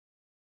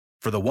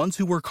For the ones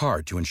who work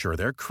hard to ensure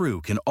their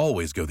crew can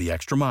always go the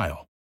extra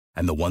mile,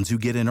 and the ones who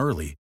get in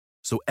early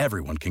so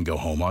everyone can go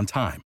home on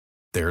time,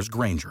 there's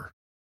Grainger,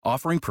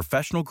 offering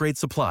professional-grade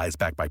supplies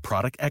backed by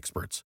product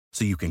experts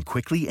so you can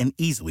quickly and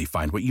easily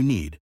find what you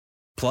need.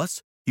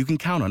 Plus, you can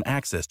count on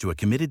access to a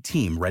committed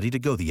team ready to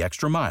go the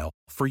extra mile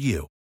for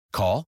you.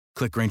 Call,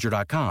 click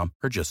Grainger.com,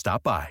 or just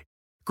stop by.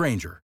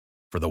 Grainger,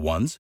 for the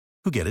ones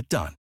who get it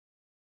done.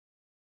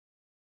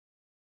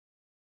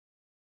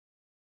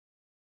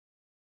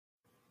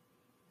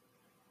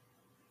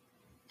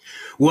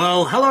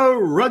 Well, hello,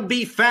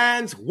 rugby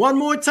fans, one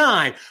more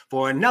time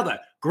for another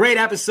great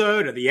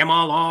episode of the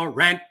MLR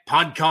Rant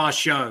podcast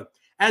show.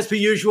 As per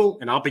usual,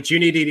 an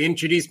opportunity to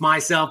introduce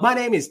myself. My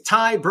name is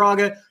Ty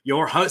Braga,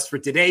 your host for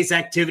today's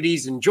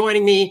activities, and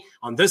joining me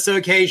on this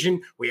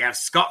occasion, we have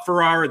Scott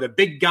Ferrara, the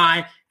big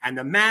guy, and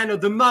the man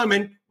of the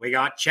moment, we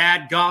got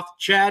Chad Gough.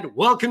 Chad,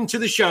 welcome to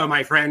the show,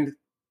 my friend.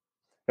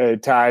 Hey,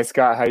 Ty,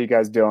 Scott, how you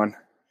guys doing?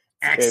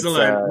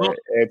 Excellent.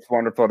 It's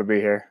wonderful to be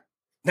here.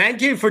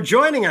 Thank you for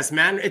joining us,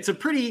 man. It's a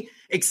pretty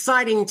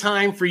exciting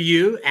time for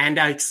you and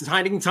an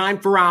exciting time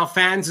for our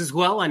fans as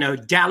well. I know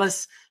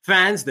Dallas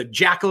fans, the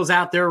Jackals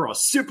out there, are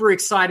super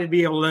excited to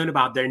be able to learn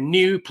about their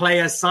new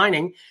player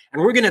signing,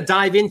 and we're going to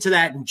dive into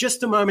that in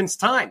just a moment's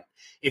time.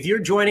 If you're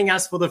joining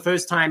us for the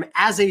first time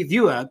as a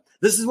viewer,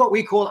 this is what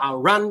we call our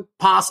run,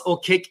 pass, or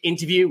kick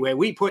interview, where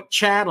we put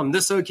Chad on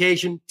this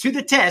occasion to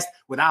the test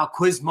with our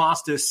quiz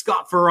master,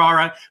 Scott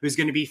Ferrara, who's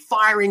going to be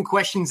firing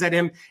questions at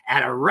him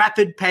at a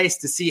rapid pace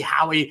to see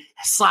how he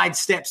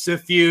sidesteps a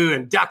few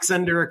and ducks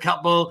under a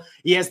couple.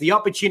 He has the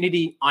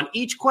opportunity on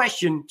each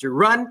question to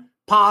run,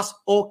 pass,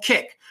 or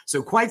kick.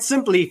 So quite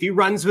simply, if he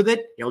runs with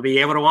it, he'll be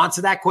able to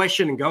answer that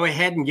question and go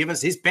ahead and give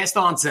us his best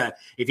answer.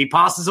 If he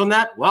passes on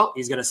that, well,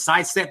 he's going to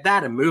sidestep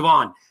that and move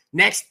on.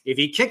 Next, if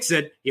he kicks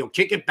it, he'll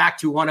kick it back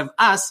to one of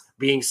us,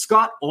 being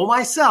Scott or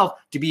myself,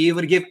 to be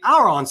able to give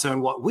our answer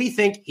on what we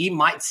think he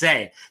might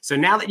say. So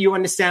now that you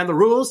understand the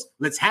rules,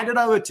 let's hand it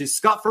over to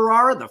Scott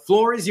Ferrara. The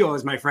floor is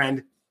yours, my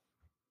friend.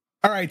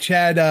 All right,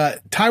 Chad.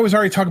 Ty was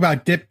already talking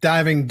about dip,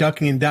 diving,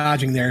 ducking, and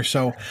dodging there.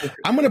 So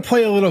I'm going to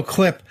play a little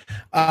clip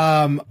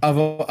of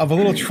a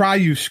little try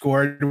you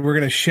scored. We're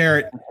going to share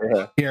it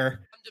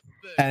here,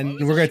 and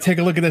we're going to take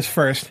a look at this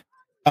first.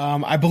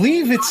 I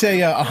believe it's a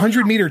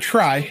 100-meter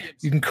try.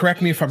 You can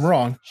correct me if I'm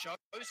wrong.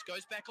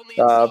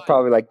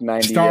 Probably like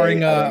 98.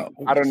 Starring, I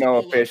don't know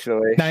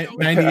officially.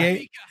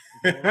 98.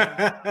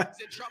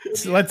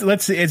 So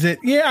let's see. Is it?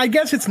 Yeah, I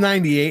guess it's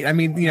 98. I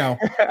mean, although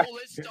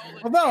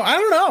I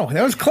don't know.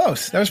 That was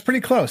close. That was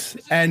pretty close.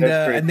 And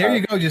there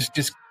you go. Just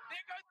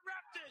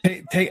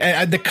take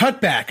the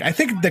cutback. I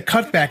think the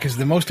cutback is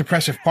the most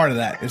impressive part of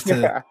that. Is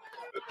to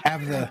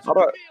have the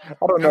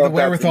I don't know the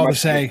wherewithal to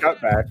say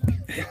cutback.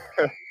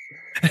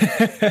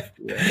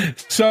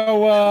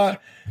 So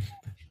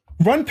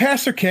run,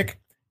 pass, or kick.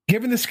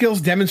 Given the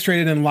skills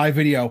demonstrated in live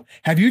video,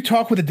 have you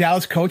talked with the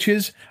Dallas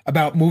coaches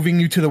about moving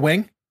you to the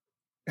wing?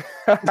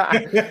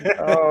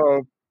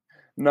 Oh,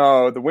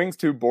 no, the wing's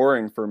too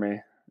boring for me.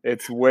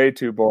 It's way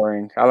too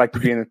boring. I like to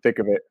be in the thick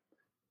of it.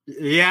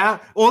 Yeah,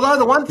 although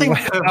the one thing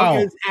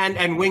hookers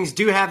and wings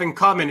do have in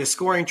common is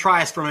scoring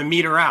tries from a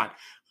meter out.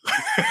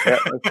 Yeah,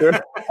 that's true.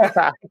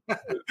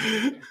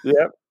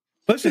 Yep.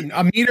 Listen,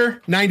 a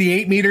meter,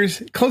 98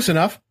 meters, close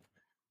enough.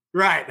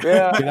 Right.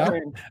 Yeah.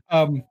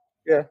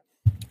 Yeah.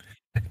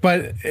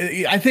 But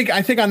I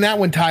think on that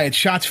one, Ty, it's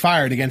shots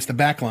fired against the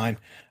back line.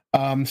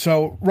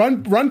 So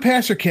run,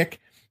 pass, or kick.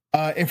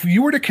 If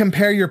you were to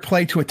compare your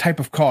play to a type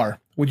of car,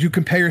 would you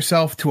compare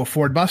yourself to a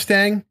Ford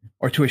Mustang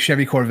or to a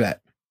Chevy Corvette?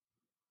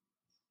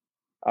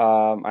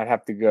 I'd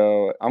have to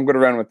go. I'm going to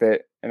run with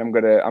it, and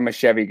I'm a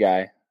Chevy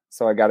guy,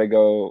 so I got to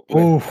go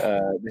with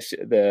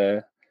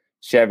the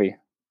Chevy.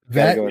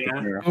 Vet?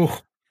 Yeah.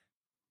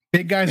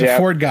 Big guy's a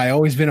Ford guy.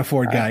 Always been a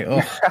Ford guy. Oh,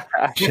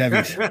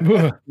 Chevys.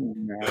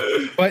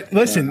 But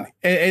listen,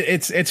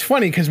 it's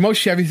funny because most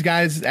Chevys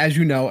guys, as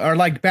you know, are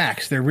like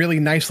backs. They're really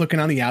nice looking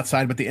on the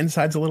outside, but the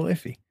inside's a little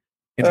iffy.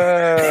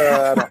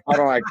 I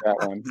don't like that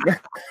one.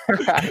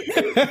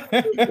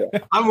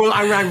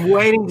 I'm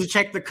waiting to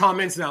check the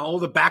comments now. All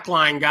the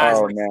backline guys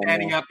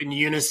standing up in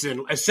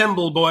unison.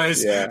 Assemble,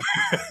 boys. Yeah,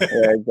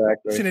 exactly.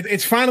 Listen,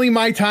 it's finally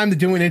my time to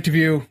do an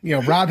interview.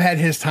 Rob had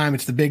his time.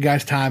 It's the big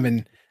guy's time,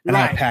 and I'm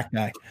a pack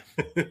guy.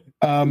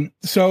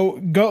 So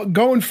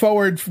going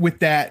forward with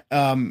that,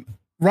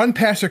 run,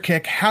 pass, or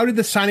kick, how did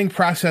the signing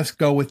process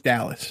go with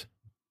Dallas?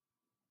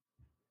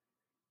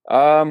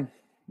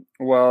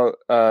 Well,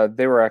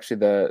 they were actually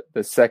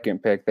the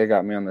second pick. They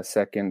got me on the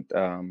second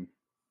the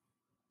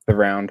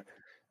round.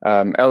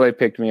 LA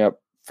picked me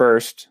up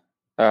first,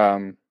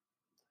 and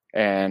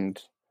it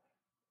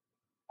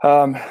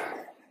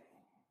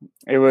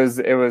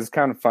was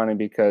kind of funny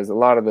because a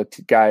lot of the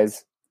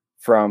guys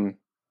from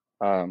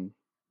the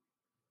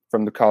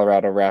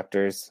Colorado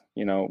Raptors,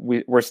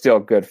 we're still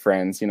good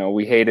friends.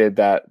 We hated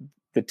that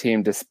the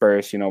team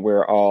dispersed.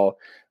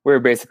 We were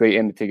basically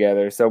in it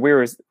together. So we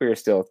were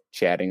still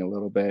chatting a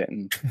little bit,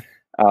 and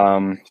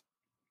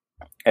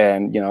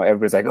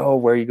everybody's like, "Oh,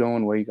 where are you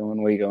going? Where are you going?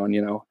 Where are you going?"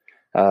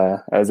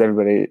 as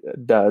everybody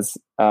does.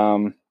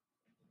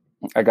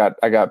 I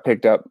got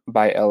picked up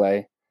by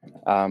LA.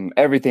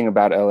 Everything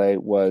about LA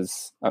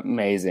was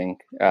amazing.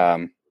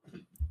 The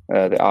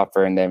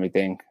offer and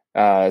everything.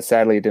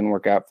 Sadly, it didn't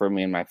work out for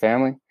me and my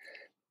family.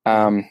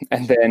 And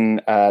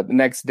then the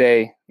next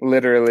day,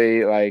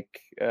 literally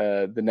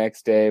the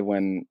next day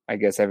when I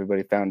guess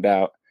everybody found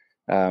out,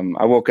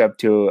 I woke up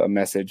to a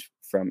message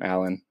from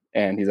Alan,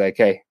 and he's like,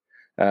 "Hey,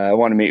 I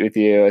want to meet with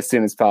you as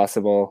soon as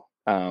possible."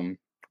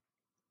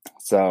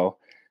 So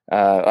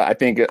I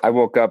think I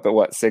woke up at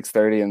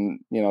 6:30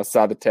 and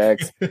saw the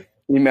text.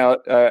 Email.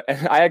 I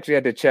actually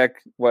had to check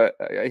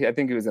I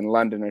think he was in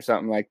London or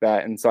something like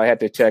that, and so I had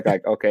to check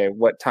okay,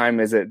 what time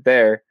is it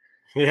there?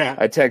 Yeah.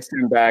 I texted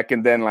him back,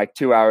 and then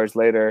 2 hours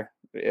later,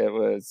 it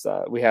was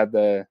we had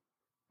the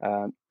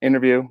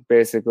interview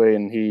basically,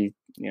 and he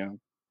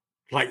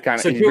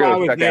so 2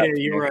 hours later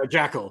you were a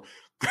jackal.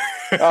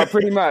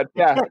 Pretty much,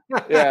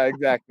 yeah,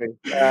 exactly.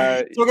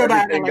 Talk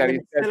about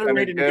an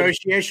accelerated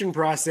negotiation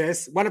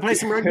process. Want to play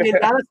some rugby in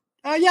Dallas?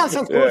 Yeah,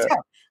 sounds cool. Let's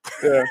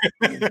go.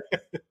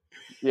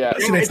 Yeah,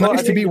 it's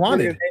nice to be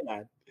wanted.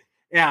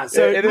 Yeah,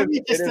 so let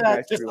me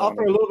just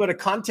offer a little bit of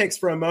context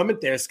for a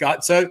moment there,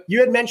 Scott. So you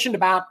had mentioned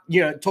about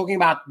talking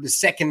about the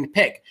second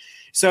pick.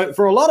 So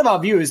for a lot of our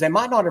viewers, they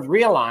might not have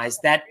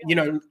realized that,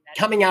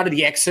 coming out of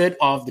the exit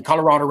of the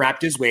Colorado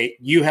Raptors, where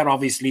you had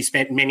obviously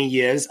spent many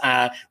years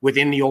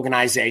within the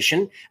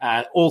organization,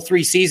 all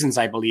 3 seasons,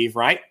 I believe,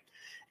 right?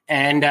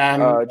 And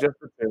just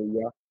for 2,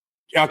 yeah.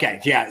 Okay,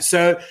 yeah.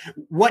 So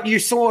what you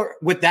saw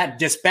with that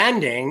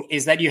disbanding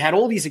is that you had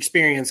all these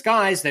experienced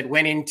guys that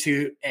went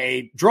into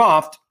a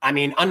draft. I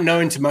mean,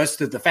 unknown to most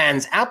of the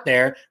fans out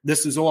there,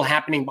 this was all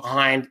happening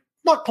behind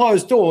not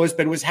closed doors,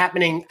 but it was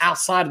happening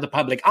outside of the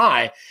public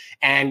eye.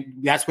 And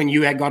that's when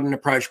you had gotten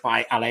approached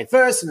by LA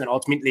first, and then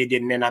ultimately it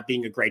didn't end up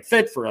being a great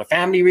fit for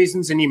family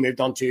reasons, and you moved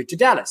on to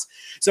Dallas.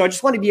 So I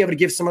just want to be able to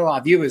give some of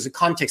our viewers a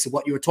context of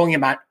what you were talking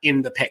about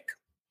in the pick.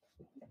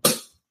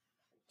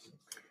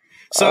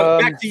 So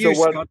back to you,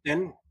 Scott,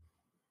 then.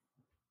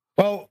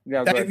 Well,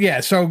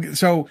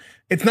 So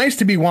it's nice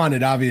to be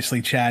wanted,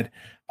 obviously, Chad.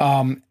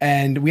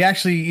 And we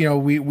actually,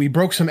 we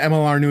broke some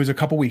MLR news a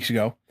couple weeks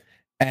ago.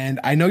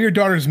 And I know your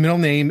daughter's middle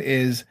name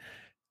is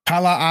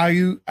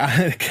Kala'au.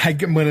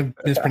 I'm going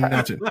to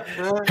mispronounce it.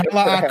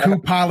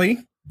 Kala'aku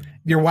Pali.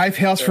 Your wife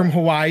hails from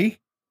Hawaii.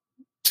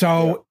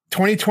 So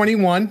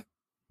 2021,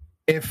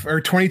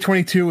 or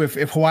 2022,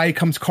 if Hawaii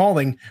comes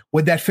calling,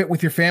 would that fit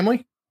with your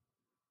family?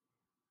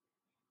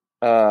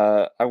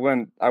 I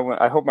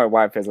hope my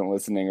wife isn't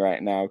listening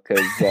right now,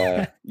 because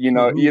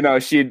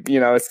she'd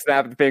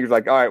snap the fingers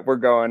like, all right, we're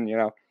going.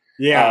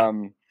 Yeah.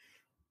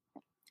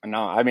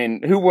 No, I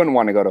mean, who wouldn't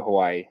want to go to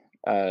Hawaii?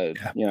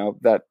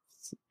 That's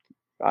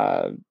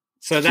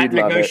so that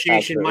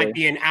negotiation might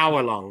be an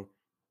hour long.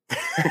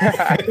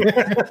 I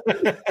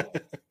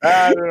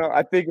don't know.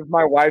 I think if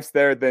my wife's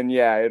there, then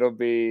yeah, it'll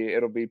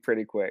be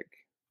pretty quick.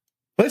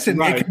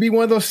 Listen, It could be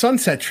one of those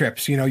sunset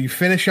trips. You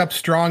finish up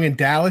strong in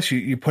Dallas,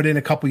 you put in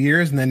a couple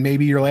years, and then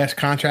maybe your last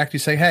contract, you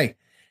say, hey,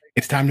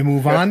 it's time to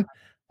move on.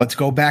 Let's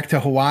go back to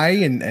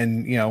Hawaii. And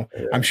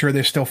I'm sure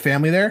there's still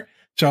family there.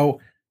 So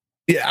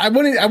yeah, I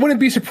wouldn't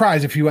be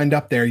surprised if you end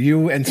up there,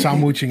 you and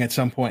Sam Wuching at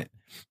some point.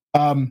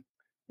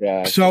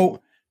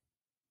 So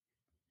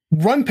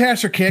run,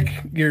 pass, or kick.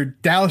 Your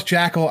Dallas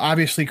Jackal,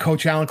 obviously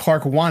Coach Alan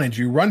Clark wanted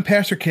you. Run,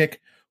 pass, or kick.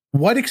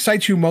 What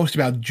excites you most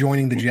about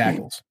joining the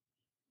Jackals?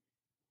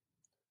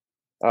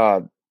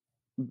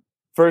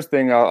 First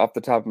thing off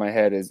the top of my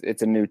head is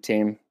it's a new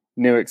team,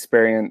 new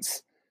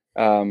experience.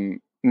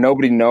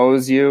 Nobody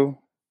knows you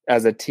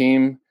as a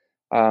team.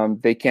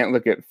 They can't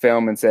look at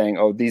film and saying,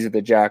 oh, these are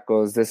the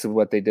Jackals, this is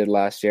what they did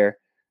last year.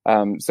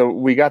 So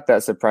we got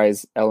that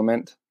surprise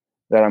element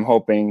that I'm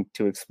hoping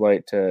to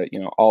exploit to,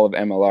 all of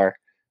MLR.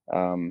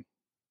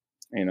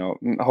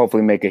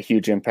 Hopefully make a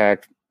huge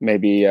impact,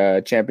 maybe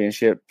a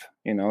championship,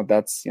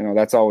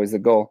 that's always the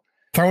goal.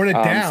 Throwing it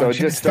down. So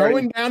just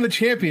throwing down the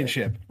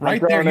championship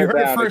right there. You heard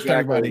it first,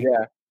 exactly, everybody.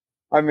 Yeah.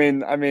 I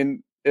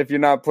mean, if you're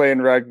not playing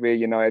rugby,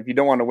 if you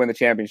don't want to win the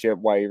championship,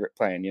 why are you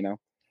playing,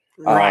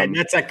 Right.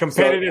 That's a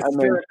competitive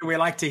spirit that we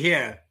like to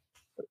hear.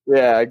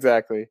 Yeah,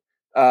 exactly.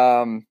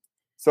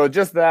 So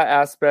just that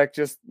aspect,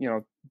 just,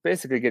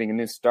 basically getting a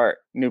new start,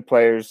 new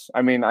players.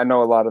 I mean, I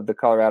know a lot of the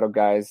Colorado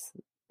guys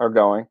are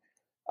going,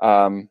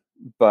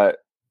 but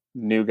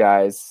new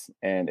guys,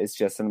 and it's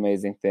just an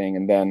amazing thing.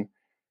 And then,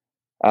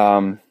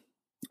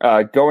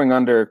 going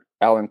under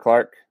Alan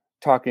Clark,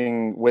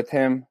 talking with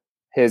him,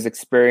 his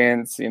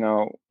experience,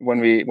 when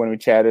we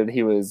chatted,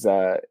 he was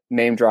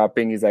name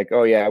dropping. He's like,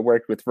 "Oh yeah, I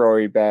worked with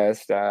Rory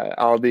Best,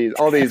 all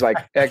these like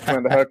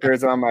excellent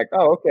hookers," and I'm like,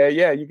 "Oh okay,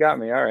 yeah, you got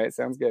me. All right,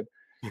 sounds good."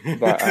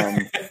 But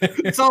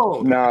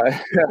sold. No,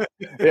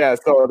 yeah,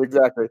 sold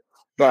exactly.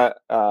 But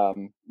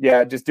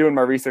just doing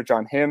my research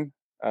on him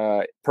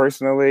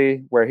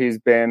personally, where he's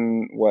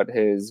been, what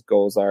his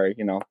goals are.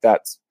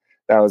 That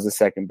was the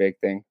second big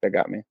thing that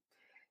got me.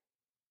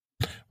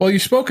 Well, you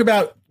spoke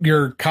about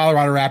your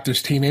Colorado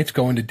Raptors teammates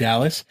going to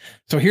Dallas.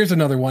 So here's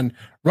another one.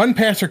 Run,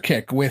 pass, or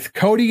kick. With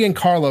Cody and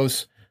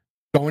Carlos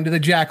going to the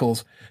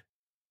Jackals.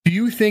 Do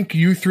you think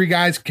you three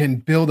guys can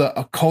build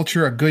a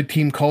culture, a good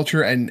team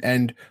culture,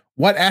 and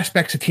what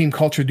aspects of team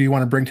culture do you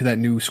want to bring to that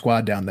new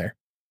squad down there?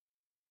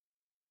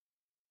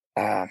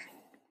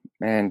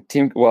 Man,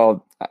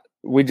 well,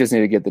 we just need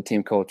to get the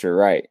team culture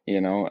right,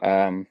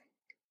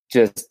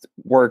 just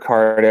work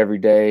hard every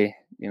day,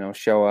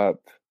 show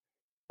up,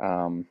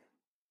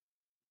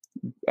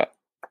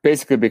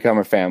 basically become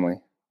a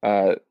family.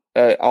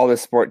 All the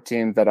sport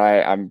teams that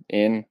I'm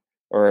in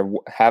or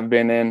have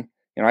been in,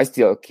 I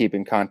still keep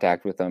in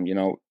contact with them.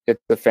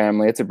 It's a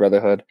family, it's a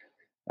brotherhood.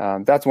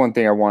 That's one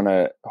thing I want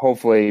to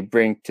hopefully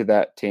bring to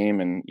that team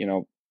and,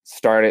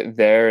 start it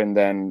there and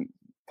then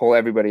pull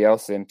everybody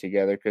else in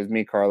together, because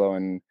me, Carlo,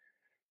 and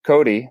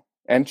Cody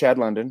and Chad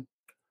London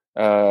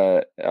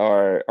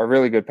are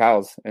really good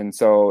pals. And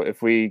so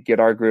if we get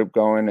our group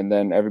going and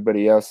then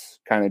everybody else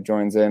kind of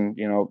joins in,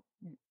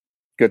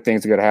 good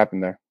things are going to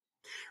happen there.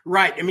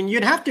 Right. I mean,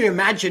 you'd have to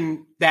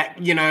imagine that,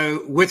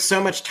 with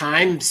so much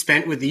time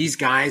spent with these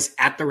guys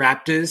at the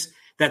Raptors,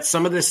 that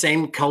some of the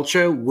same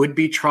culture would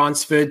be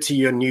transferred to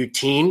your new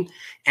team,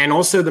 and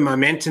also the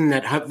momentum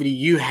that hopefully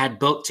you had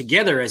built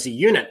together as a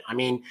unit. I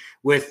mean,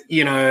 with,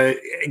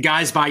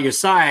 guys by your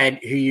side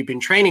who you've been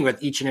training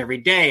with each and every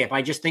day. If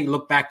I just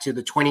look back to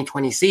the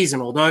 2020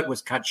 season, although it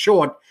was cut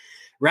short,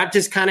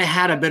 Raptors kind of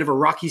had a bit of a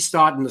rocky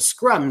start in the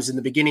scrums in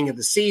the beginning of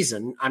the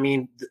season. I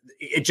mean,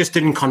 it just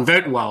didn't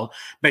convert well.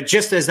 But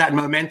just as that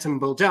momentum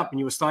built up and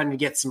you were starting to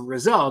get some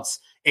results,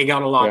 it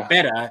got a lot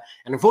better.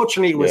 And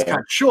unfortunately, it was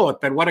cut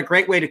short. But what a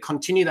great way to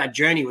continue that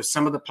journey with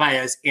some of the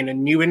players in a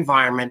new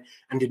environment,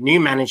 under new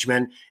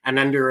management, and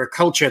under a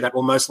culture that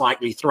will most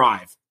likely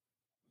thrive.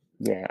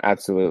 Yeah,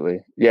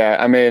 absolutely. Yeah,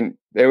 I mean,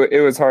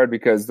 it was hard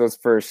because those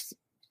first,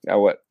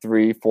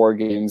 3-4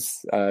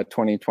 games,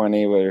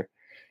 2020 were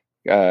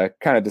kind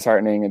of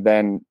disheartening. And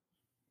then,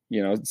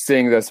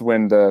 seeing us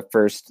win the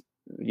first,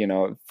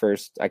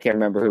 I can't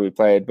remember who we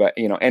played, but,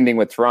 ending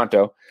with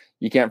Toronto,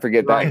 you can't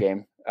forget that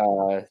game.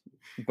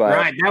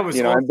 But that was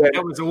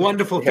that was a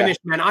wonderful finish,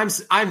 man.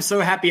 I'm so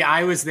happy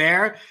I was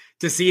there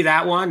to see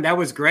that one. That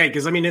was great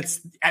because it's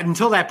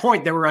until that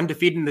point they were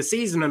undefeated in the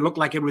season and looked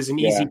like it was an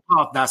easy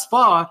path thus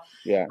far.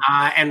 Yeah,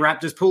 and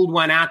Raptors pulled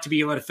one out to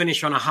be able to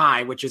finish on a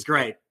high, which is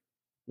great.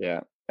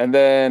 Yeah, and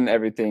then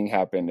everything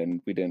happened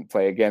and we didn't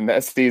play again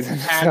that season.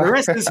 And the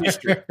rest is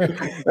history.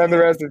 And the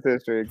rest is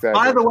history.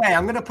 Exactly. By the way,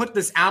 I'm going to put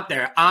this out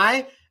there.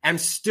 I am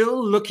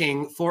still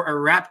looking for a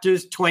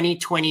Raptors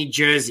 2020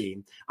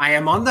 jersey. I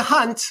am on the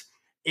hunt.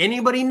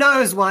 Anybody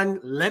knows one,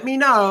 let me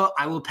know.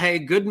 I will pay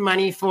good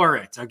money for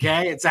it.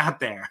 Okay? It's out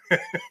there. All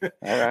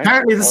right.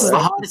 Apparently, this is the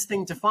hardest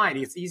thing to find.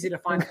 It's easy to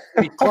find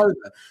closer.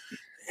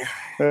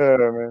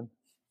 Oh,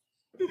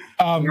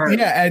 man.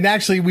 Yeah, and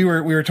actually, we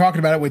were talking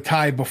about it with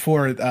Ty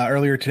before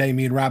earlier today.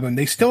 Me and Robin,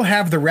 they still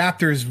have the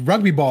Raptors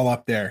rugby ball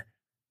up there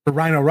for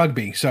Rhino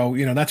Rugby. So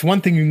that's one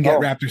thing you can get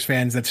Raptors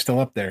fans that's still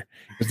up there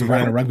is the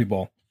Rhino Rugby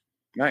ball.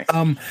 Nice.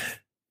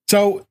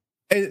 So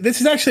this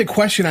is actually a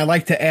question I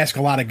like to ask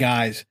a lot of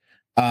guys,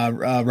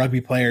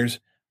 rugby players.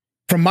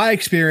 From my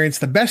experience,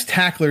 the best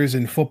tacklers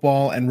in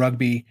football and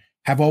rugby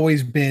have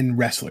always been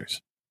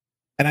wrestlers,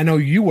 and I know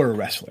you were a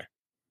wrestler.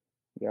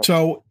 Yep.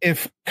 So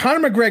if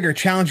Conor McGregor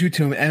challenged you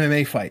to an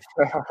MMA fight,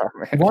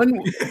 would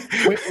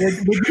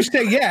you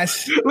say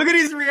yes? Look at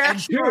his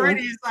reaction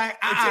already. He's like,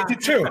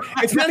 It's two.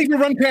 It's not even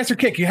run, pass, or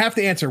kick. You have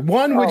to answer.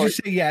 One, would you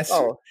say yes?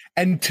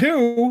 And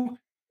two,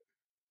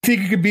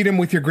 think you could beat him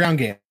with your ground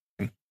game?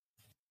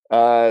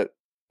 I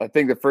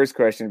think the first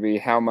question would be,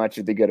 how much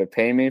are they going to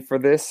pay me for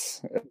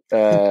this?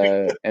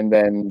 And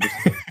then,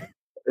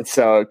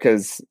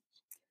 because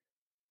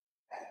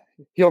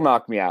he'll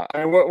knock me out.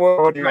 I mean,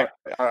 what do you want?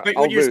 But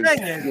what you're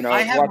saying is,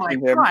 I have my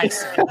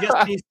price. It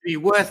just needs to be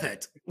worth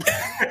it.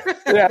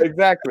 Yeah,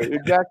 exactly.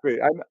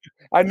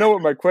 I know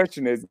what my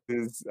question is,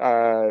 maybe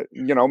I'll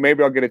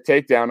get a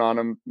takedown on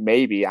him.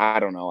 Maybe. I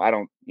don't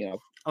know.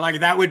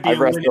 Like that would be a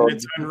win in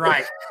its own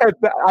right.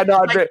 I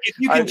know.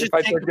 If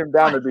I took him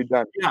down, it'd be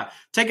done. Yeah,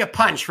 take a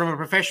punch from a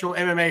professional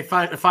MMA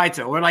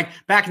fighter. Or like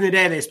back in the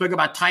day, they spoke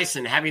about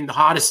Tyson having the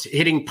hardest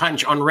hitting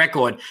punch on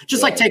record.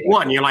 Just take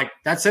one. You're like,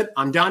 that's it.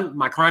 I'm done.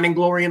 My crowning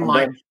glory in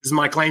life is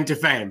my claim to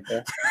fame.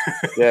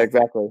 Yeah,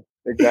 exactly.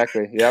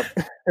 Yep.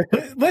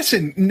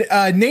 Listen,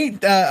 Nate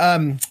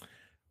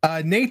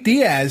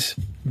Diaz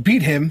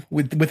beat him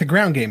with a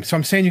ground game. So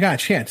I'm saying you got a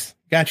chance.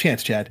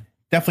 Chad.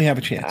 Definitely have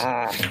a chance.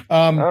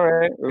 All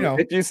right.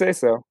 If you say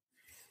so.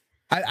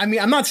 I mean,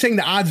 I'm not saying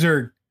the odds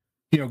are,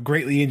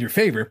 greatly in your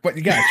favor, but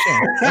you got a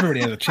chance. Everybody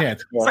has a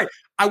chance. It's like,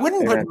 I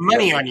wouldn't put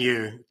money on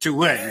you to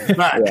win,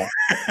 but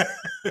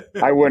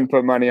I wouldn't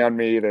put money on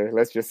me either.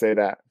 Let's just say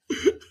that.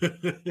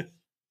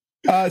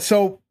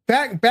 So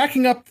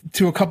backing up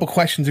to a couple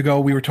questions ago,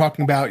 we were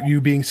talking about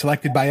you being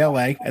selected by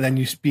LA and then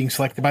you being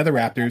selected by the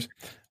Raptors.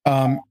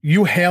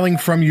 You hailing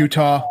from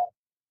Utah,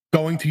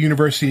 going to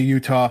University of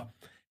Utah.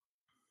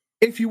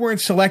 If you weren't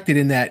selected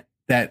in that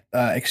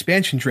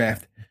expansion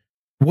draft,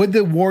 would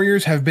the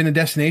Warriors have been a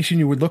destination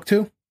you would look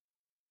to?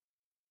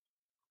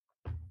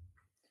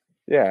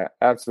 Yeah,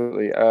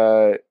 absolutely.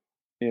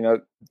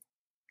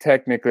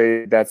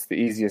 technically that's the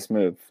easiest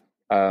move.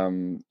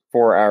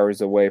 4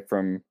 hours away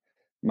from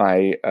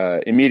my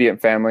immediate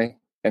family,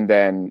 and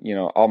then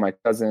all my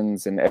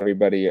cousins and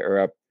everybody are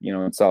up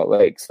in Salt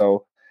Lake.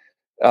 So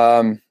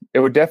it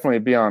would definitely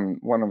be on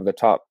one of the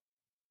top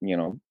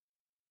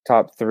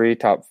 3,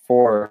 top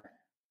 4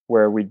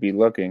 where we'd be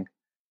looking.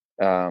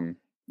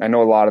 I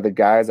know a lot of the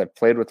guys. I've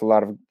played with a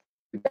lot of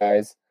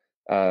guys.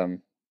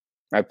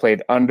 I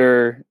played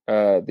under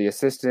the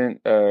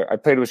assistant. I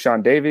played with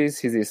Sean Davies.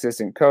 He's the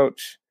assistant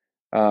coach.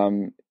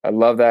 I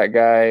love that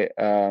guy.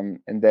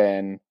 And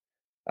then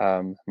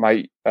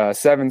my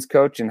sevens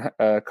coach in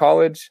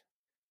college,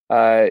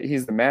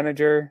 he's the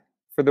manager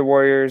for the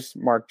Warriors,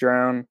 Mark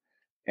Drown,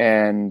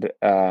 and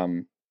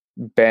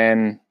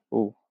Ben.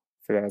 Ooh,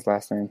 forgot his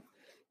last name.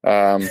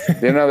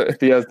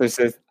 The other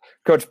is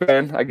Coach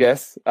Ben, I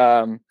guess.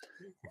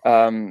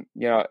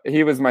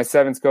 He was my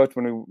sevens coach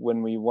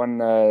when we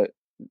won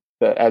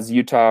as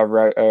Utah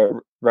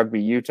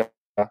Rugby Utah,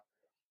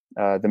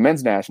 the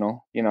men's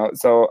national.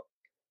 So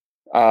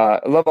I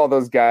love all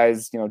those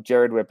guys.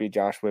 Jared Whippy,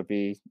 Josh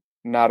Whippy.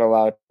 Not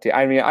allowed to.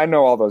 I mean, I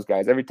know all those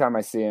guys. Every time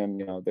I see them,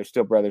 they're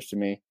still brothers to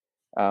me.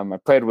 I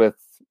played with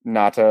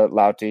Nata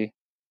Lauti.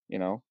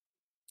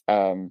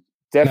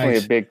 Definitely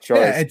Nice. a big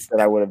choice that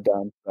I would have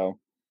done. So.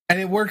 And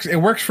it works. It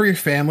works for your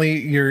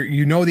family.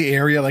 You know the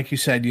area, like you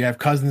said. You have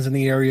cousins in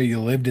the area. You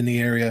lived in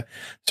the area,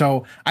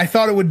 so I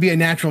thought it would be a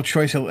natural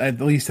choice at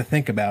least to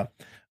think about.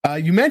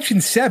 You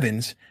mentioned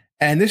sevens,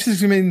 and this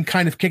has been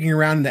kind of kicking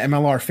around in the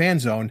MLR fan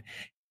zone.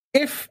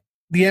 If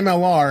the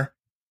MLR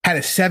had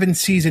a 7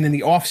 season in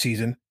the off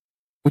season,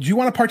 would you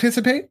want to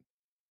participate?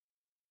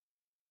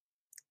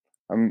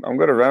 I'm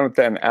going to run with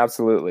that. And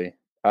absolutely.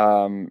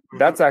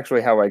 That's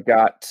actually how I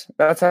got.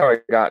 That's how I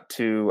got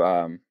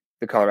to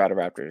the Colorado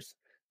Raptors.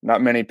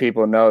 Not many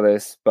people know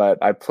this, but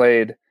I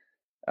played.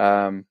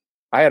 I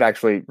had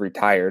actually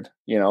retired,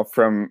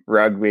 from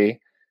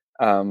rugby.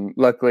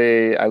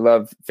 Luckily, I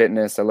love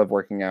fitness. I love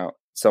working out,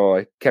 so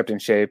I kept in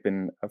shape.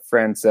 And a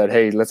friend said,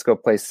 "Hey, let's go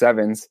play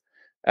sevens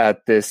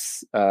at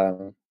this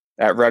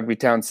at Rugby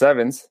Town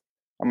Sevens."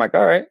 I'm like,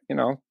 "All right,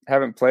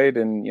 haven't played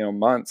in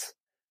months."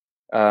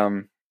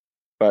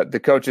 But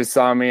the coaches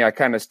saw me. I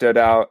kind of stood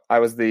out. I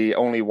was the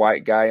only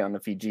white guy on the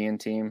Fijian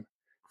team.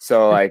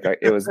 So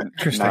it was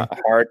not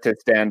hard to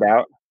stand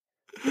out.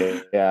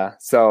 Yeah.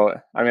 So,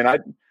 I mean,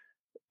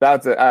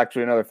 that's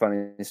actually another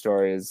funny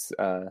story is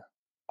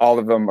all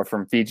of them are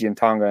from Fiji and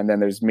Tonga. And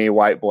then there's me,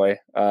 white boy,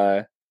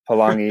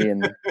 Palangi.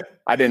 And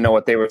I didn't know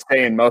what they were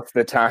saying most of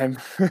the time.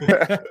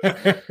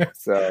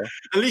 So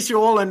at least you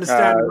all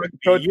understand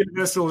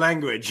universal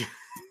language.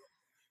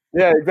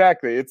 Yeah,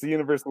 exactly. It's a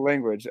universal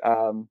language.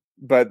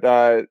 But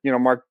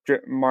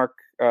Mark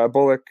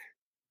Bullock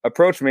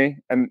approached me,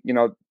 and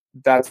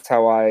that's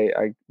how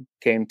I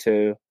came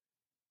to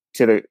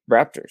the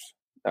Raptors.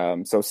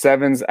 So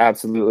sevens,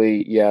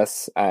 absolutely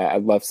yes. I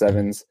love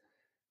sevens.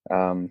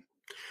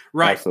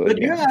 Right, but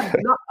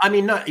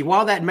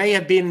while that may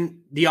have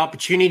been the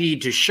opportunity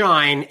to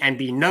shine and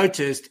be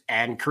noticed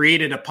and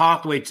created a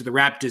pathway to the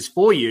Raptors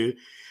for you,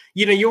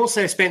 you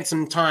also spent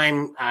some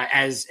time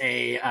as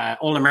a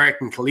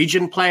All-American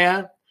collegiate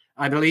player.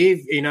 I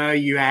believe,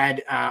 you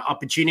had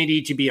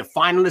opportunity to be a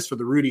finalist for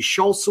the Rudy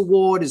Schultz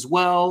Award as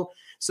well.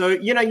 So,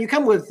 you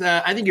come with,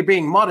 I think you're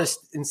being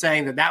modest in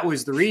saying that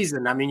was the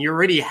reason. I mean, you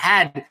already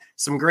had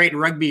some great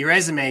rugby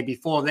resume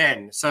before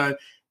then. So,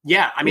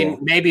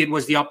 maybe it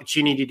was the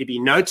opportunity to be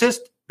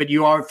noticed, but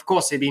you are, of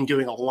course, have been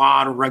doing a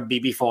lot of rugby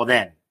before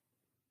then.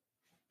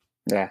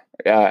 Yeah,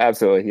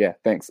 absolutely. Yeah,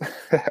 thanks. So,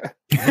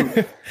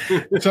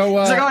 it's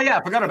like, oh yeah,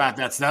 I forgot about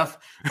that stuff.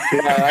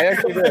 Yeah, I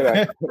actually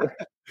did.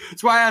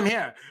 That's why I'm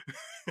here.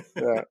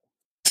 Yeah.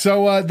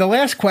 So the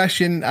last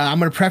question, I'm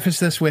going to preface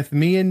this with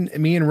me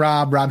and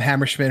Rob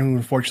Hammerschmidt, who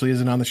unfortunately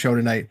isn't on the show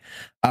tonight.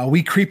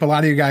 We creep a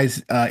lot of you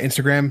guys'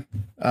 Instagram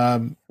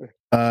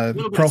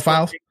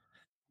profiles.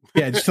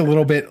 Yeah, just a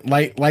little bit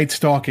light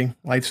stalking,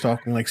 like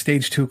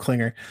stage 2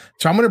 clinger.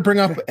 So I'm going to bring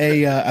up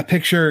a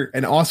picture,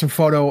 an awesome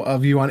photo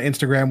of you on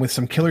Instagram with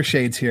some killer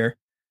shades here.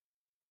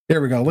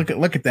 There we go. Look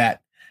at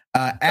that.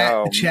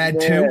 At Chad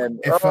man.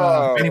 2. If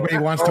anybody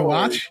wants to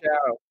watch,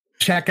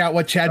 check out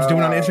what Chad's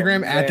doing on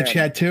Instagram at the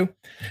Chad 2.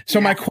 So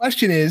my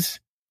question is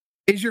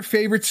your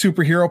favorite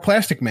superhero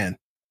Plastic Man?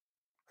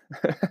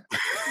 To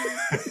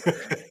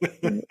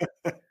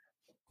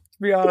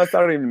be honest, I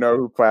don't even know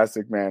who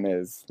Plastic Man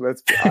is. I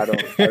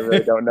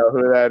really don't know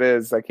who that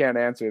is. I can't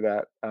answer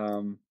that.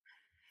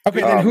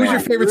 Okay, then who's your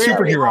favorite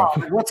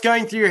superhero? What's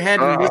going through your head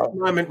in this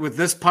moment with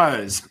this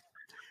pose?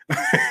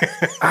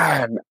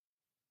 I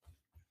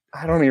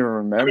don't even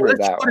remember that.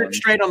 Let's put it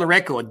straight on the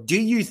record. Do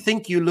you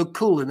think you look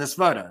cool in this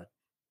photo?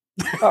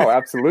 Oh,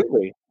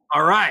 absolutely.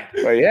 All right.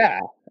 Well, yeah,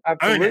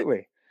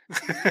 absolutely.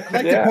 I'd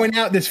like to point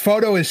out this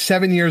photo is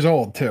 7 years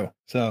old too.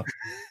 So,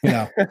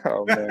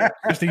 oh, man.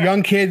 Just a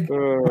young kid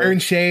wearing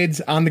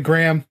shades on the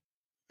gram.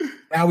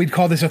 Now we'd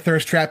call this a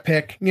thirst trap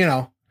pic,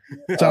 So,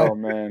 oh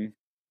man.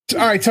 All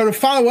right. So to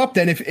follow up,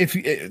 then, if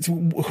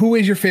who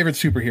is your favorite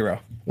superhero?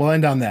 We'll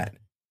end on that.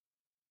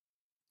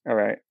 All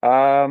right.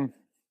 Man,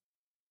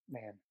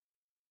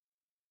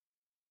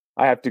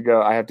 I have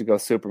to go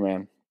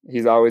Superman.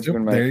 He's always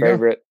been my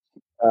favorite.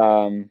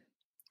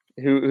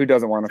 Who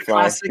doesn't want to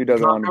fly? Classic. Who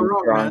doesn't want to be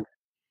strong? Man.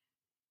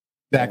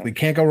 Exactly.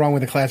 Can't go wrong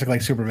with a classic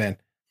like Superman.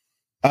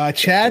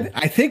 Chad,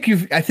 I think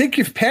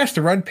you've passed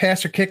the run,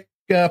 pass, or kick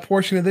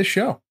portion of this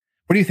show.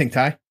 What do you think,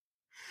 Ty?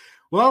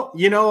 Well,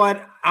 you know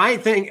what? I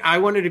think I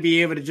wanted to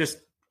be able to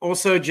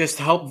just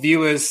help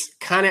viewers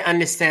kind of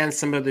understand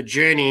some of the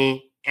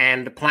journey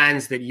and the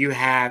plans that you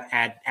have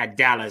at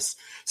Dallas.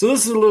 So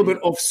this is a little bit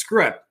off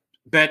script,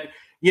 but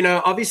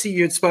obviously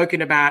you had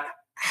spoken about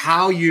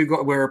how you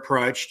were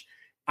approached.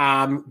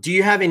 Do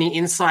you have any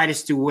insight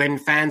as to when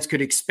fans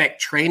could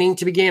expect training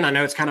to begin? I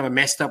know it's kind of a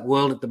messed up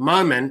world at the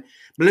moment,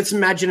 but let's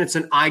imagine it's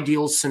an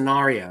ideal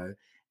scenario.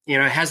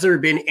 Has there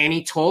been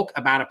any talk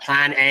about a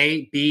plan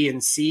A, B,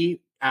 and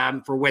C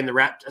for when the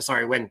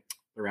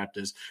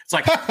Raptors? It's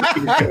like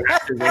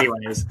Raptors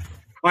anyways.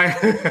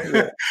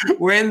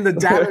 When the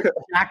Dallas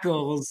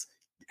Jackals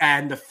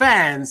and the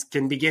fans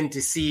can begin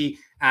to see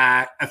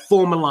a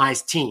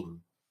formalized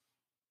team?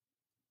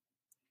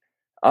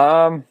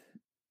 Not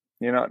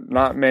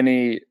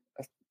many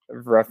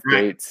rough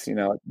dates.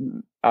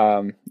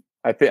 I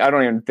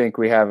don't even think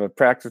we have a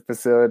practice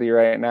facility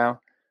right now.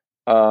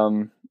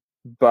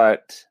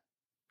 But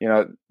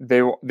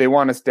they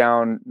want us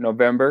down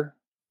November.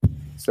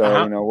 So,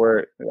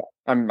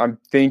 I'm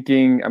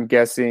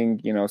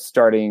guessing,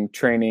 starting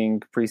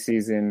training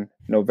preseason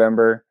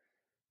November.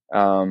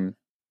 And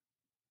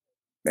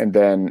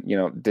then,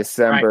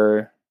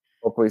 December,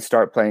 hopefully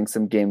start playing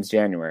some games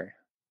January.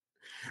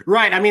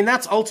 Right. I mean,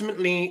 that's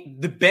ultimately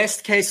the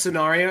best case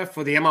scenario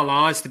for the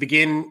MLR is to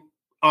begin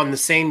on the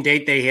same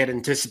date they had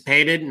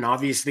anticipated. And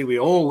obviously we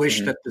all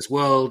wish that this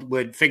world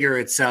would figure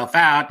itself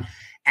out,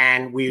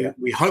 and we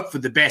hope for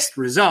the best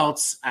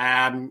results.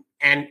 And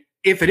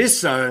if it is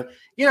so,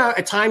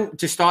 a time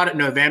to start at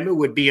November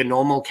would be a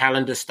normal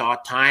calendar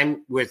start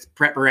time with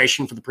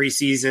preparation for the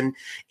preseason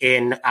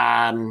in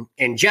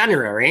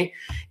January.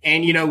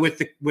 And, with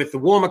the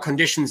warmer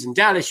conditions in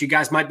Dallas, you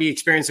guys might be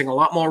experiencing a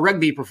lot more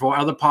rugby before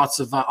other parts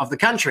of the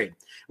country,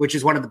 which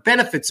is one of the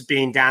benefits of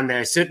being down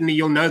there. Certainly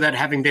you'll know that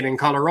having been in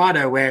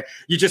Colorado, where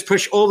you just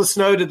push all the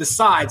snow to the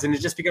sides and it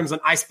just becomes an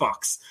ice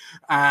box.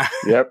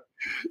 Yep.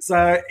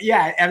 So,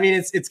 yeah, I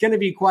mean, it's going to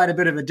be quite a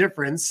bit of a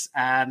difference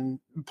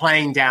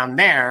playing down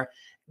there.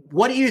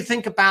 What do you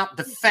think about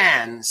the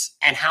fans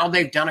and how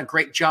they've done a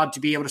great job to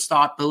be able to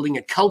start building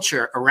a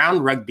culture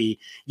around rugby?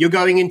 You're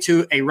going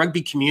into a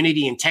rugby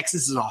community in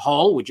Texas as a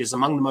whole, which is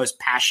among the most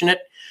passionate.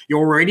 You're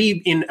already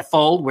in a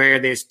fold where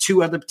there's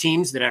two other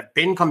teams that have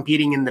been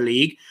competing in the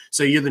league.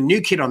 So you're the new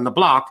kid on the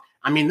block.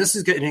 I mean, this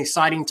is an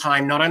exciting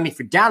time, not only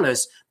for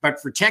Dallas, but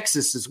for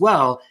Texas as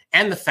well,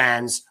 and the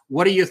fans.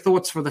 What are your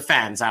thoughts for the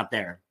fans out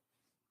there?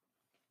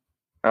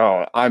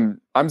 Oh,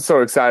 I'm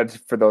so excited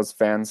for those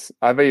fans.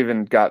 I've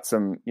even got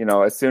some,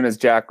 as soon as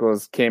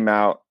Jackals came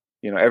out,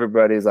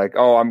 everybody's like,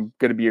 oh, I'm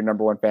going to be your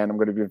number one fan. I'm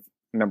going to be your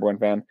number one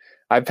fan.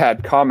 I've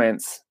had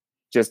comments,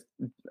 just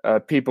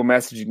people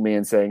messaging me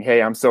and saying,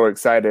 hey, I'm so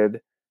excited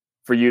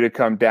for you to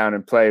come down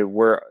and play.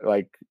 We're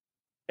like,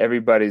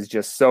 everybody's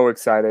just so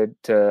excited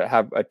to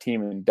have a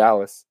team in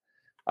Dallas.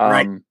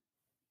 Right.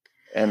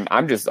 And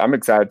I'm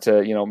excited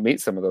to,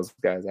 meet some of those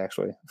guys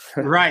actually.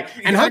 Right.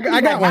 And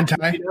I got one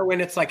time. When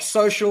it's like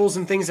socials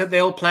and things that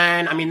they'll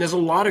plan. I mean, there's a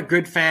lot of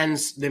good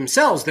fans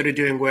themselves that are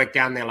doing work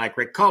down there, like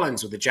Rick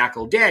Collins with the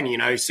Jackal Den.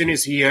 As soon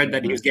as he heard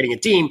that he was getting a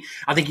team,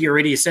 I think he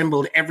already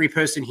assembled every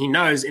person he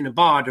knows in a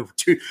bar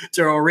to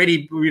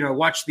already,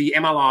 watch the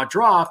MLR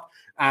draft,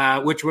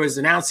 which was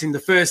announcing the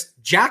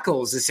first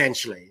Jackals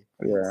essentially.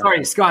 Yeah.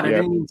 Sorry, Scott, I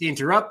didn't mean to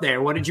interrupt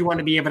there. What did you want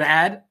to be able to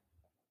add?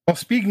 Well,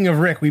 speaking of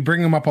Rick, we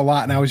bring him up a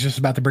lot, and I was just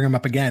about to bring him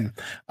up again.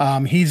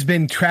 He's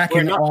been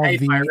tracking all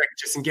the Rick,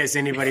 just in case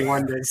anybody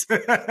wonders.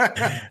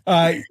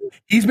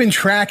 He's been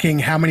tracking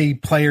how many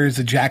players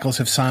the Jackals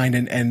have signed,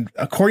 and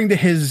according to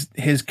his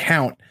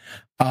count,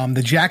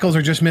 the Jackals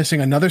are just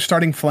missing another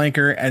starting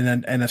flanker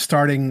and a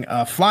starting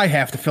fly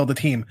half to fill the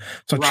team.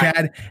 So, right.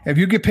 Chad, if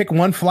you could pick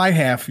one fly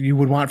half you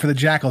would want for the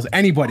Jackals,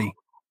 anybody,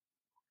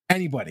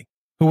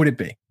 who would it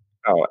be?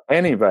 Oh,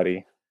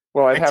 anybody.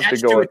 Well, I'd have to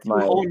go with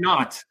my or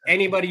not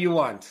anybody you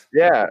want.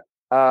 Yeah,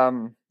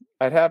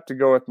 I'd have to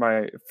go with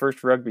my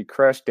first rugby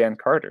crush, Dan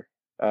Carter.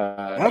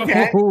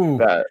 Okay.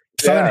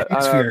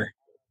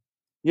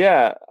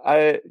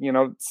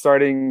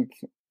 Starting.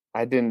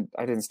 I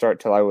didn't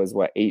start till I was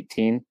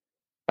 18,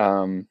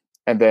 and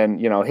then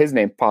his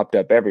name popped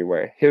up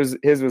everywhere. His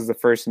was the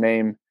first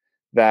name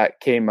that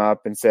came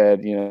up and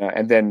said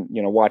and then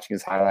watching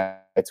his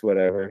highlights,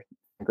 whatever,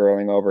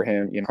 girling over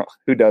him.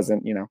 Who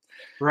doesn't?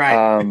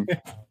 Right.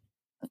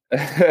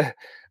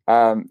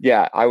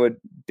 I would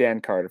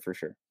Dan Carter for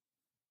sure.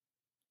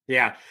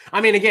 Yeah. I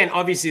mean, again,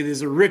 obviously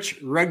there's a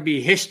rich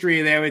rugby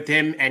history there with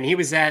him, and he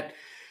was at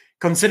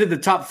considered the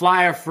top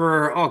flyer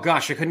for, oh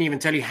gosh, I couldn't even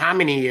tell you how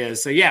many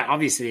years. So yeah,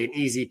 obviously an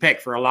easy pick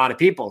for a lot of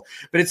people.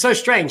 But it's so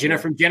strange,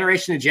 from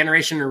generation to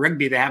generation in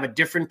rugby, they have a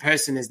different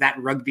person as that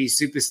rugby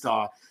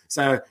superstar.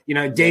 So,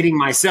 dating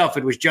myself,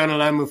 it was Jonah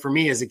Lomu for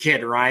me as a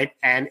kid, right?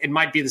 And it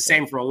might be the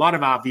same for a lot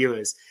of our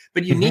viewers.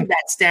 But you need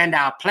that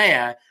standout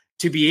player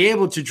to be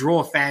able to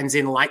draw fans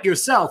in like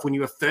yourself when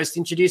you were first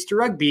introduced to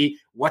rugby.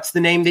 What's the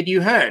name that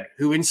you heard?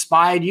 Who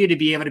inspired you to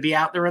be able to be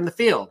out there on the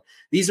field?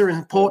 These are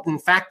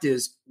important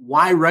factors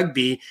why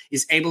rugby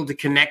is able to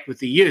connect with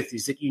the youth,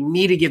 is that you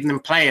need to give them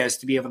players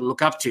to be able to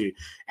look up to.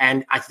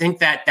 And I think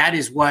that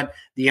is what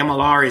the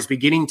MLR is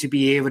beginning to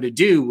be able to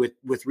do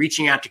with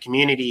reaching out to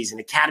communities and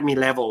academy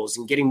levels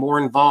and getting more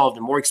involved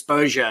and more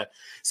exposure.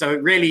 So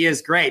it really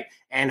is great.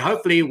 And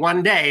hopefully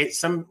one day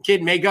some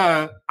kid may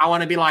go, I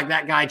want to be like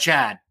that guy,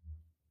 Chad.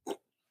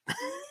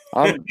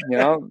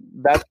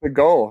 That's the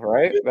goal,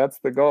 right? That's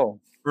the goal.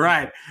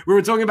 Right. We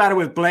were talking about it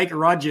with Blake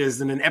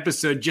Rogers in an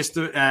episode just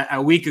a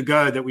week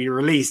ago that we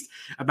released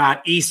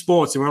about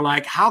esports. And we're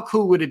like, how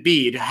cool would it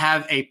be to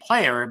have a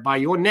player by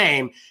your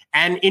name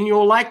and in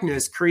your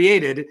likeness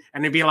created?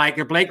 And it'd be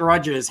like Blake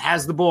Rogers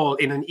has the ball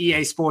in an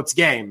EA Sports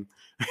game.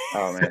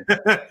 Oh, man.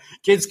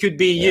 Kids could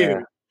be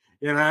you.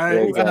 Yeah,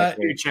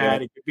 exactly. You,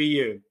 Chad. It could be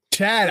you.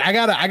 Chad,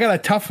 I got a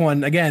tough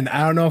one. Again,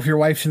 I don't know if your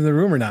wife's in the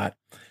room or not,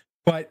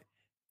 but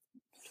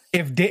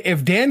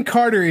if Dan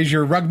Carter is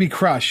your rugby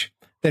crush,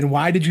 then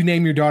why did you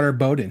name your daughter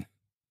Bowden?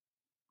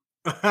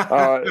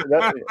 Well,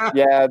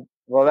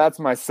 that's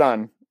my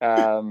son.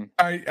 I'm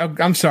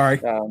sorry.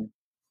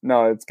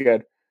 No, it's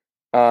good.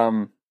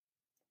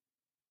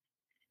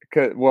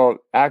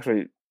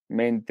 Actually,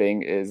 main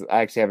thing is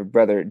I actually have a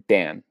brother,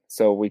 Dan,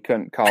 so we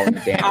couldn't call him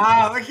Dan.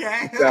 Oh,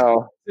 okay.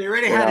 So you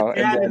already had a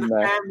Dan in the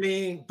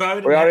family.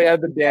 Bowden we already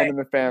had the Dan in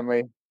the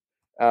family.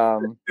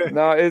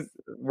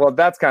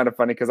 That's kind of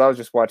funny because I was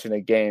just watching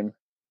a game.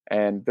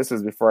 And this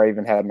was before I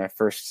even had my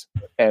first.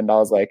 And I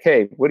was like,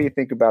 hey, what do you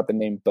think about the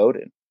name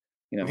Bowden?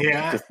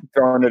 Just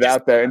throwing it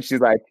out there. And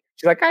she's like,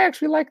 I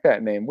actually like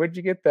that name. Where'd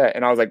you get that?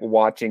 And I was like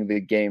watching the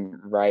game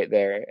right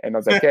there. And I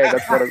was like, hey,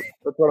 that's what I'm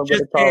going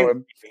to call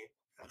him.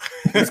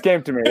 Just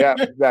came to me. Yeah,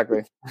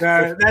 exactly.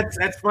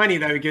 That's funny,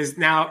 though, because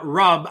now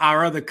Rob,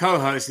 our other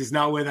co-host, is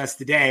not with us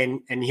today.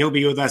 And he'll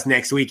be with us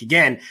next week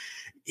again.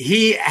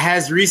 He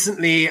has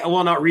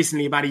not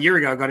recently, about a year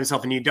ago, got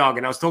himself a new dog.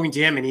 And I was talking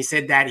to him and he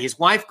said that his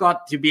wife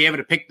got to be able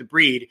to pick the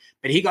breed,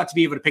 but he got to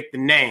be able to pick the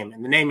name.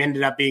 And the name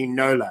ended up being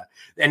Nola.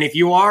 And if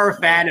you are a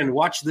fan and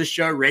watch this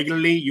show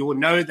regularly, you will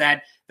know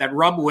that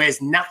Rob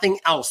wears nothing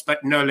else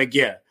but Nola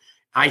gear.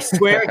 I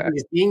swear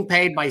he's being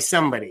paid by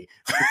somebody.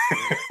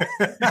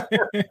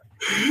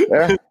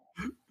 Yeah.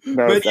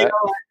 But you know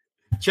what,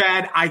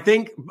 Chad, I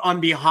think on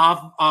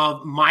behalf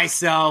of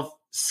myself,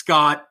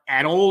 Scott,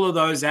 and all of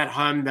those at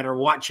home that are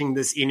watching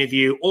this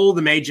interview, all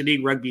the Major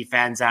League Rugby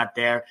fans out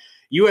there,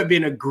 you have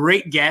been a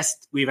great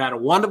guest. We've had a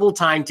wonderful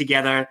time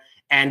together.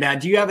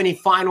 And do you have any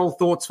final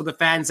thoughts for the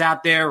fans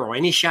out there or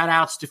any shout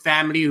outs to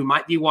family who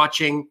might be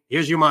watching?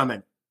 Here's your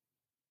moment.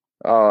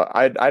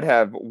 I'd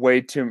have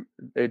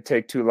it'd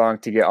take too long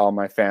to get all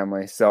my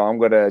family. So I'm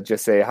going to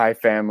just say, hi,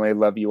 family.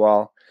 Love you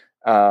all.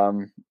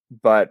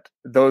 But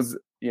those,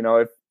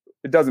 if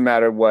it doesn't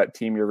matter what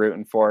team you're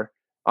rooting for.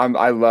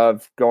 I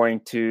love going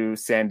to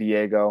San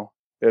Diego.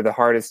 They're the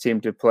hardest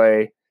team to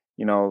play.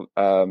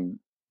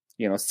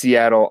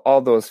 Seattle,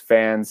 all those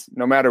fans,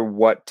 no matter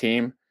what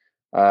team,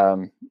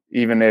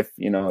 even if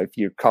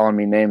you're calling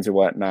me names or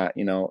whatnot,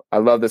 I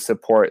love the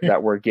support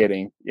that we're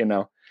getting,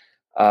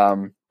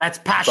 That's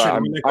passion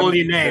when they call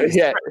you names.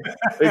 Yeah,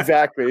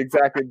 exactly.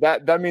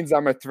 That means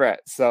I'm a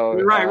threat. So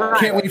right.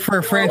 Can't wait for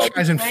a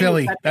franchise in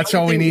Philly. That's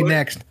all we need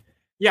next.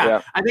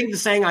 Yeah, I think the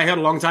saying I heard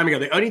a long time ago,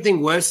 the only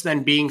thing worse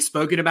than being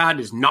spoken about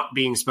is not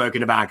being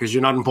spoken about because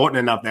you're not important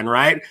enough then,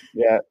 right?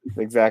 Yeah,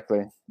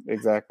 exactly.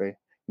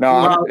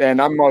 No,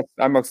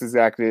 I'm most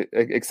exactly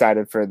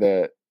excited for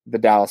the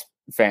Dallas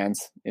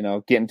fans,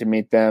 getting to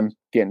meet them,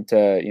 getting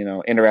to,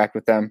 interact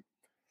with them.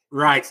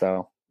 Right.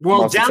 So,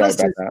 well,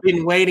 Dallas has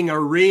been waiting a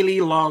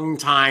really long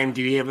time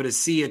to be able to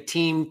see a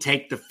team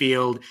take the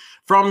field.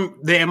 From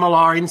the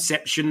MLR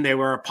inception, they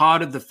were a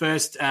part of the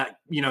first,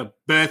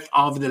 birth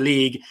of the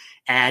league.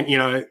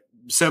 And,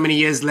 so many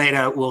years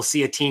later, we'll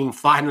see a team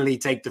finally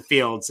take the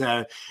field.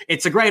 So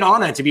it's a great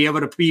honor to be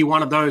able to be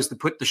one of those to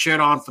put the shirt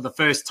on for the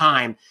first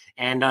time.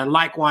 And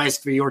likewise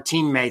for your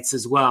teammates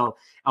as well,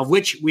 of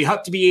which we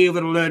hope to be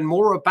able to learn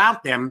more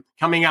about them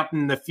coming up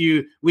in the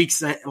few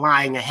weeks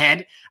lying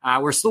ahead.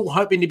 We're still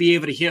hoping to be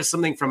able to hear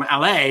something from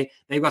LA.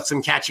 They've got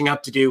some catching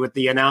up to do with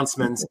the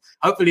announcements.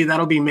 Hopefully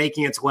that'll be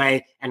making its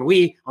way. And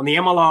we on the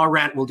MLR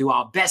Rant will do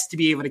our best to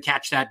be able to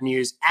catch that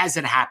news as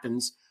it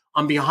happens.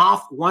 On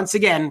behalf, once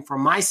again,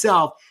 from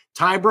myself,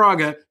 Ty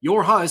Braga,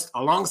 your host,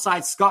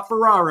 alongside Scott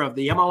Ferrara of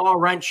the MLR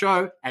Rant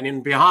Show, and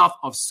in behalf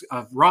of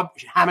Rob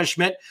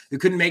Hammerschmidt, who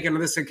couldn't make it on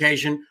this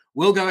occasion,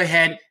 we'll go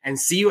ahead and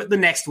see you at the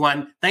next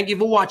one. Thank you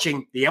for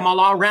watching the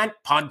MLR Rant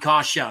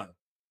Podcast Show.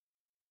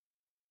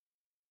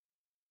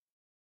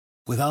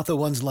 Without the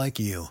ones like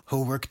you,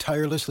 who work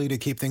tirelessly to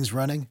keep things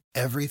running,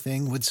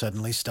 everything would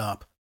suddenly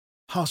stop.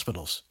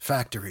 Hospitals,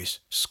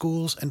 factories,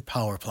 schools, and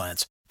power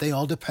plants, they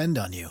all depend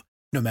on you.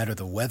 No matter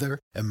the weather,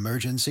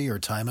 emergency, or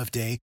time of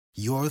day,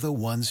 you're the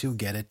ones who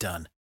get it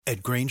done.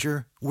 At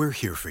Grainger, we're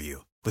here for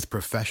you with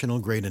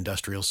professional-grade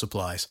industrial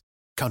supplies.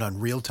 Count on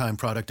real-time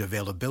product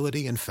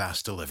availability and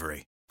fast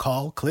delivery.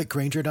 Call, click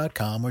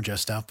Grainger.com, or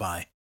just stop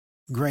by.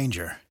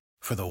 Grainger,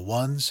 for the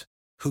ones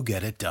who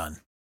get it done.